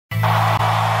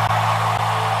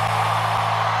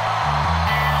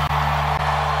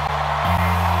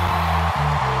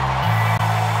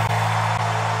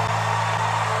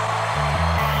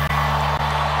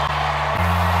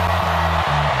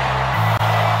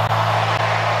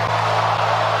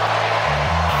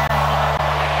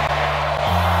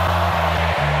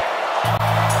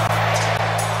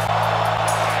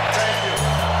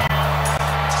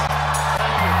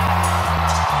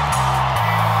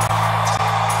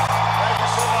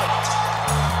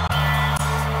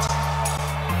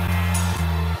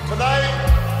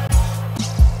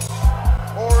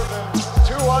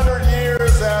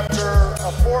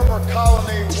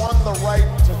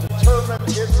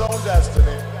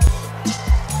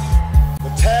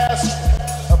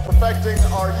respecting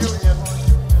our union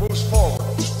moves forward.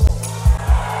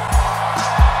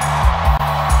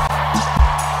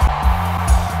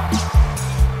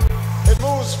 It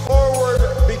moves forward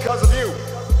because of you.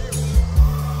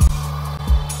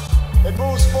 It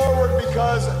moves forward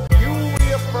because you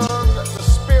reaffirmed the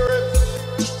spirit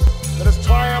that has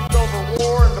triumphed over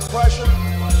war and depression,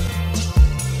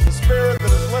 the spirit that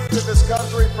has lifted this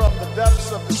country from the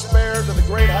depths of despair to the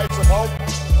great heights of hope,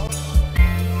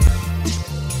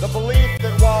 the belief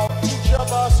that while each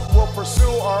of us will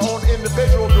pursue our own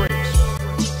individual dreams,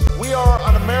 we are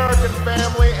an American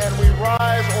family and we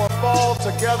rise or fall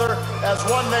together as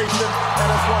one nation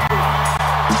and as one people.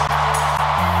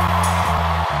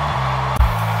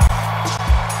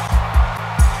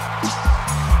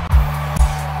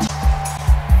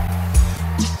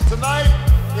 Tonight,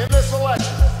 in this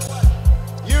election,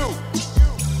 you,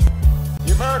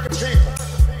 the American people,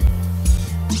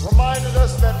 reminded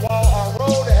us that while our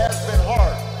road has been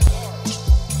hard,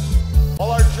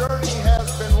 while our journey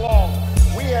has been long,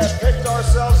 we have picked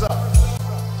ourselves up.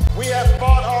 We have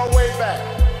fought our way back.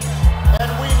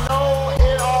 And we know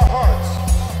in our hearts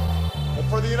that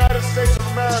for the United States of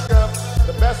America,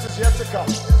 the best is yet to come.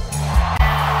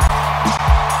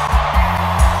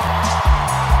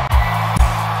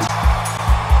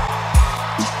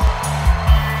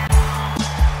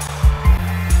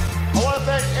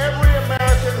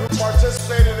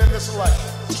 Participated in this election,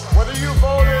 whether you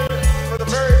voted for the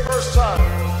very first time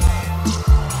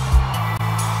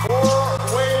or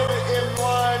waited in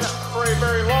line for a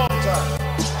very long time.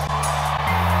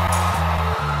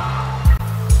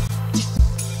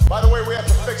 By the way, we have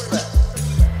to fix that.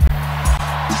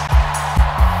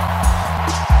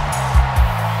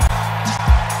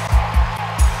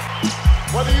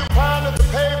 Whether you pounded the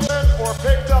pavement or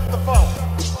picked up the phone,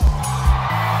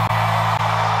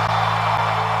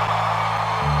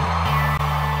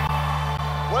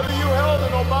 whether you held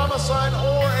an Obama sign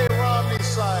or a Romney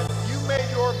sign, you made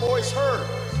your voice heard,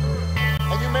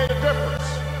 and you made a difference.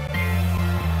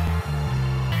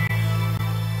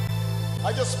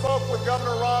 I just spoke with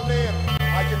Governor Romney, and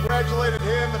I congratulated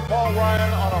him and Paul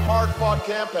Ryan on a hard-fought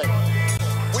campaign.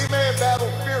 We may have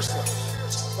battled fiercely,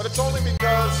 but it's only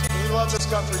because we love this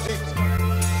country deeply,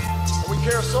 and we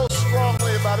care so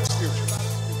strongly about its future.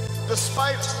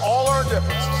 Despite all our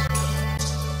differences,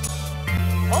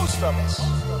 most of us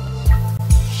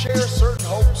share certain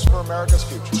hopes for America's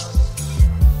future.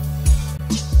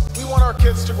 We want our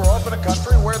kids to grow up in a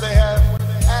country where they have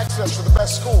access to the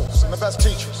best schools and the best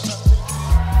teachers.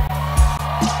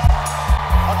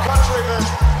 A country that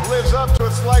lives up to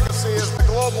its legacy as the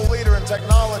global leader in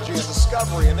technology and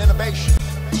discovery and innovation,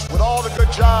 with all the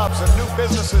good jobs and new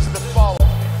businesses that follow.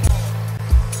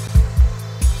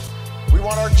 We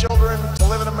want our children to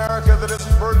live in America that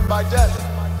isn't burdened by debt,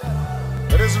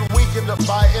 that isn't weakened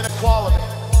by inequality,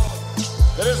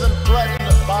 that isn't threatened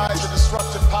by the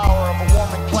destructive power of a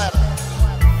warming planet.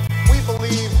 We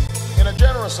believe in a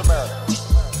generous America,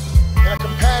 in a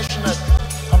compassionate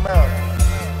America,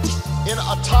 in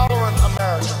a tolerant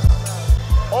America,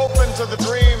 open to the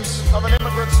dreams of an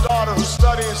immigrant's daughter who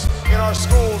studies in our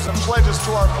schools and pledges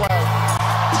to our flag.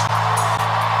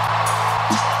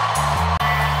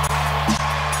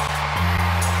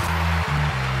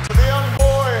 To the young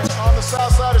boy on the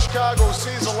south side of Chicago who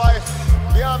sees a life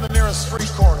beyond the nearest street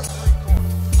corner,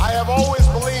 I have always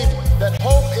believed that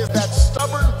hope is that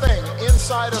stubborn thing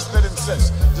inside us that insists,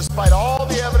 despite all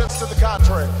the evidence to the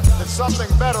contrary, that something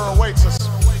better awaits us,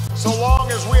 so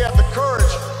long as we have the courage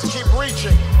to keep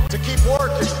reaching, to keep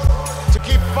working, to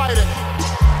keep fighting.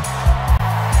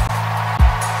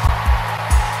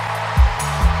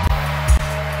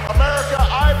 America,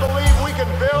 I believe we can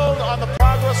build on the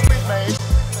progress we've made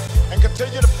and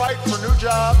continue to fight for new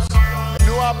jobs, and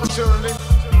new opportunity,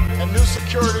 and new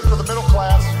security for the middle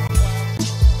class.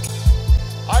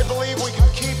 I believe we can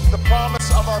keep the promise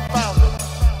of our founding.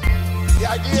 The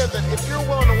idea that if you're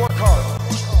willing to work hard,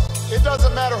 it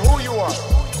doesn't matter who you are,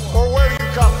 or where you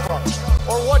come from,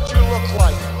 or what you look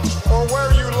like, or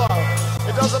where you love.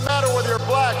 It doesn't matter whether you're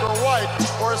black or white,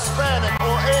 or Hispanic,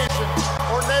 or Asian,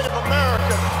 or Native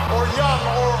American, or young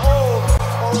or old,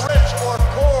 or rich or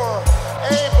poor,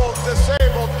 able